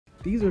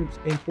These are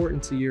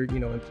important to your,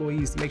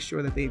 employees to make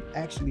sure that they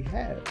actually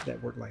have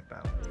that work-life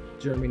balance.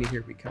 Germany,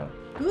 here we come.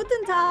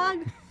 Guten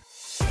Tag.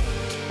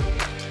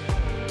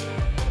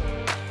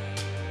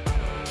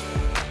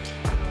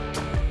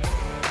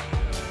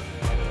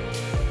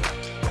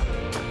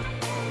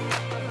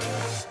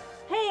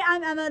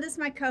 I'm Emma, this is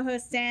my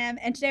co-host Sam,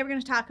 and today we're going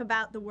to talk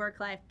about the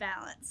work-life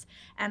balance.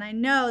 And I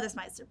know this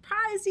might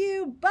surprise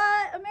you,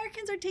 but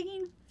Americans are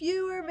taking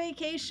fewer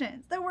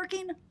vacations. They're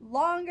working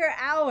longer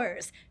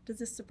hours. Does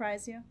this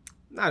surprise you?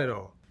 Not at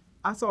all.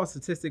 I saw a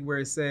statistic where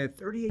it said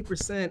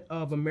 38%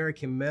 of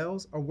American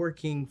males are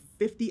working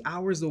 50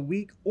 hours a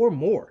week or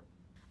more.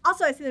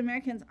 Also, I see that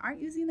Americans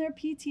aren't using their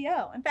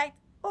PTO. In fact,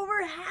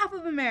 over half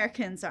of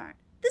Americans aren't.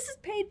 This is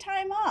paid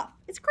time off.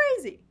 It's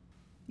crazy.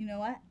 You know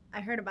what? I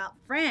heard about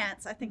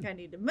France. I think I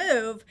need to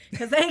move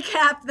because they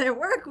capped their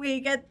work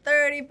week at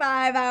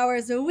 35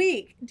 hours a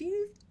week. Do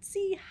you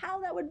see how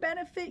that would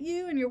benefit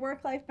you and your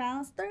work-life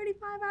balance?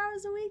 35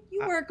 hours a week?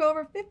 You work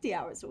over 50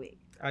 hours a week.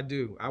 I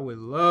do. I would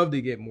love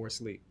to get more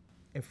sleep.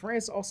 And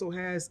France also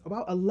has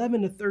about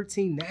 11 to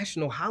 13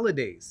 national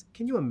holidays.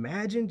 Can you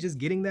imagine just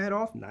getting that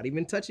off, not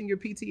even touching your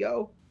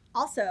PTO?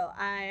 Also,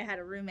 I had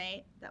a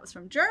roommate that was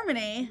from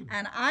Germany,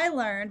 and I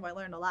learned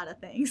a lot of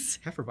things.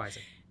 Hefeweizen.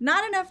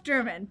 Not enough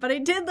German, but I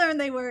did learn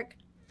they work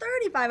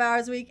 35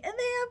 hours a week, and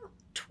they have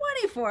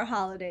 24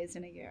 holidays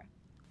in a year.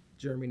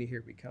 Germany,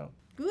 here we come.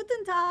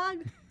 Guten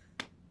Tag.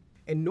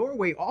 And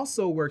Norway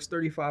also works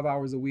 35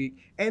 hours a week,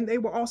 and they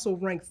were also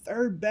ranked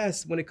third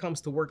best when it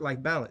comes to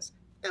work-life balance.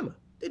 Emma,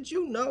 did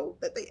you know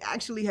that they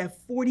actually have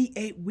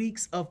 48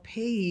 weeks of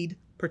paid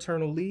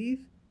paternal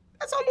leave?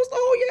 That's almost the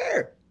whole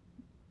year.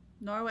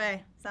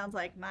 Norway sounds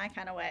like my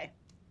kind of way.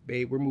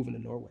 Babe, we're moving to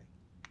Norway.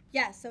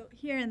 Yeah, so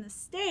here in the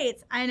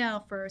States, I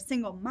know for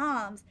single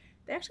moms,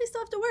 they actually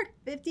still have to work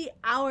 50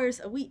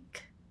 hours a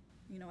week.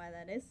 You know why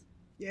that is?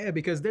 Yeah,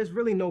 because there's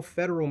really no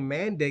federal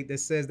mandate that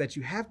says that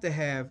you have to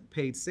have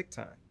paid sick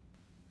time.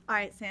 All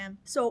right, Sam.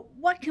 So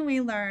what can we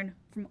learn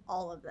from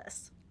all of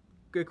this?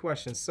 Good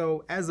question.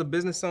 So as a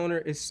business owner,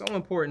 it's so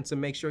important to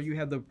make sure you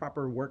have the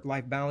proper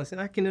work-life balance. And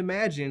I can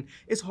imagine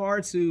it's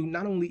hard to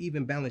not only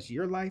even balance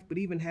your life, but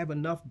even have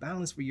enough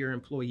balance for your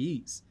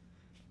employees.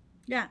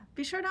 Yeah,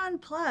 be sure to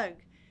unplug.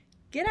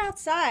 Get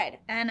outside.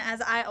 And as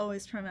I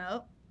always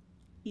promote,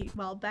 eat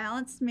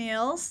well-balanced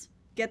meals,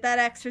 get that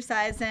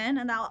exercise in,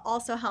 and that will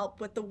also help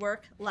with the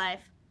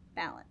work-life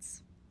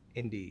balance.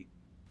 Indeed.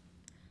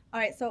 All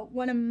right, so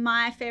one of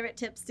my favorite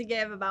tips to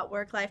give about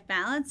work-life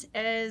balance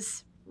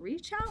is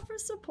reach out for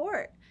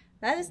support.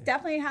 That is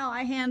definitely how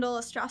I handle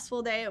a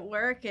stressful day at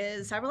work.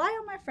 Is I rely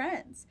on my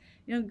friends.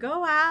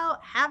 Go out,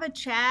 have a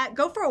chat,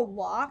 go for a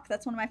walk.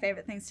 That's one of my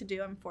favorite things to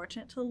do. I'm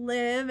fortunate to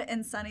live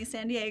in sunny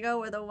San Diego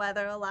where the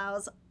weather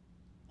allows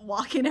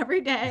walking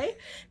every day.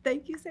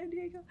 Thank you, San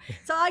Diego.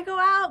 So I go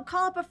out,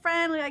 call up a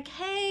friend, like,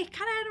 hey, kind of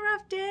had a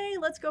rough day.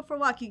 Let's go for a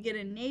walk. You get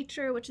in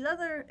nature, which is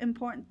another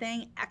important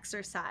thing,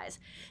 exercise.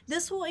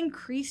 This will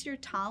increase your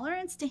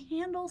tolerance to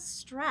handle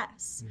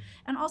stress.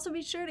 And also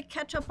be sure to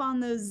catch up on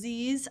those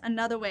Z's,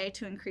 another way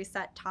to increase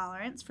that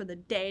tolerance for the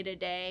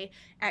day-to-day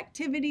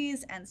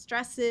activities and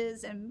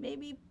stresses and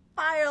maybe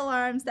fire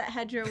alarms that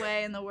head your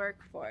way in the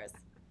workforce.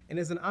 And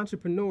as an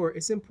entrepreneur,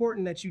 it's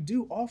important that you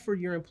do offer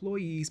your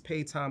employees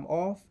paid time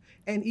off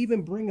and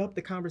even bring up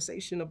the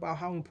conversation about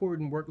how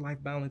important work-life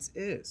balance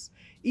is.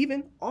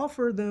 Even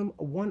offer them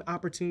one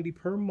opportunity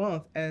per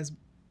month as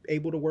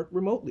able to work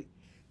remotely.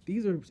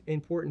 These are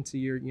important to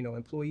your,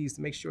 employees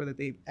to make sure that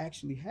they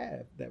actually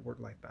have that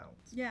work-life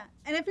balance. Yeah,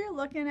 and if you're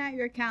looking at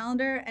your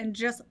calendar and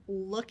just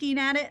looking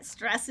at it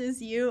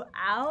stresses you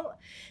out,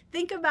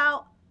 think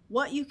about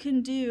what you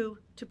can do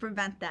to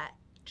prevent that.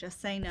 Just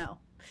say no.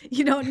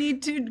 You don't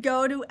need to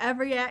go to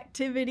every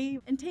activity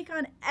and take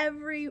on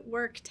every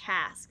work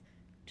task.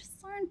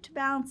 Just learn to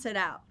balance it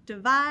out.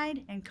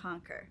 Divide and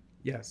conquer.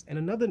 Yes, and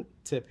another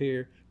tip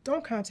here,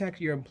 don't contact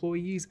your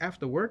employees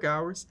after work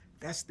hours.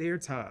 That's their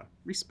time.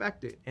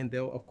 Respect it, and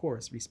they'll, of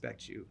course,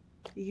 respect you.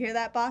 You hear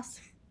that, boss?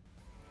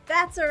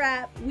 That's a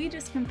wrap. We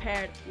just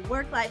compared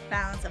work-life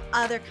balance of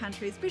other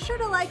countries. Be sure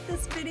to like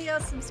this video,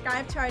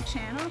 subscribe to our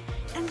channel,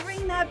 and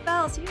ring that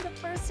bell so you're the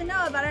first to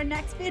know about our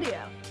next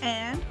video.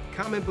 And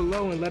comment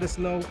below and let us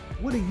know,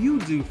 what do you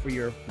do for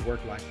your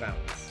work-life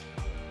balance?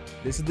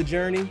 This is The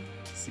Journey.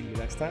 See you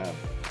next time.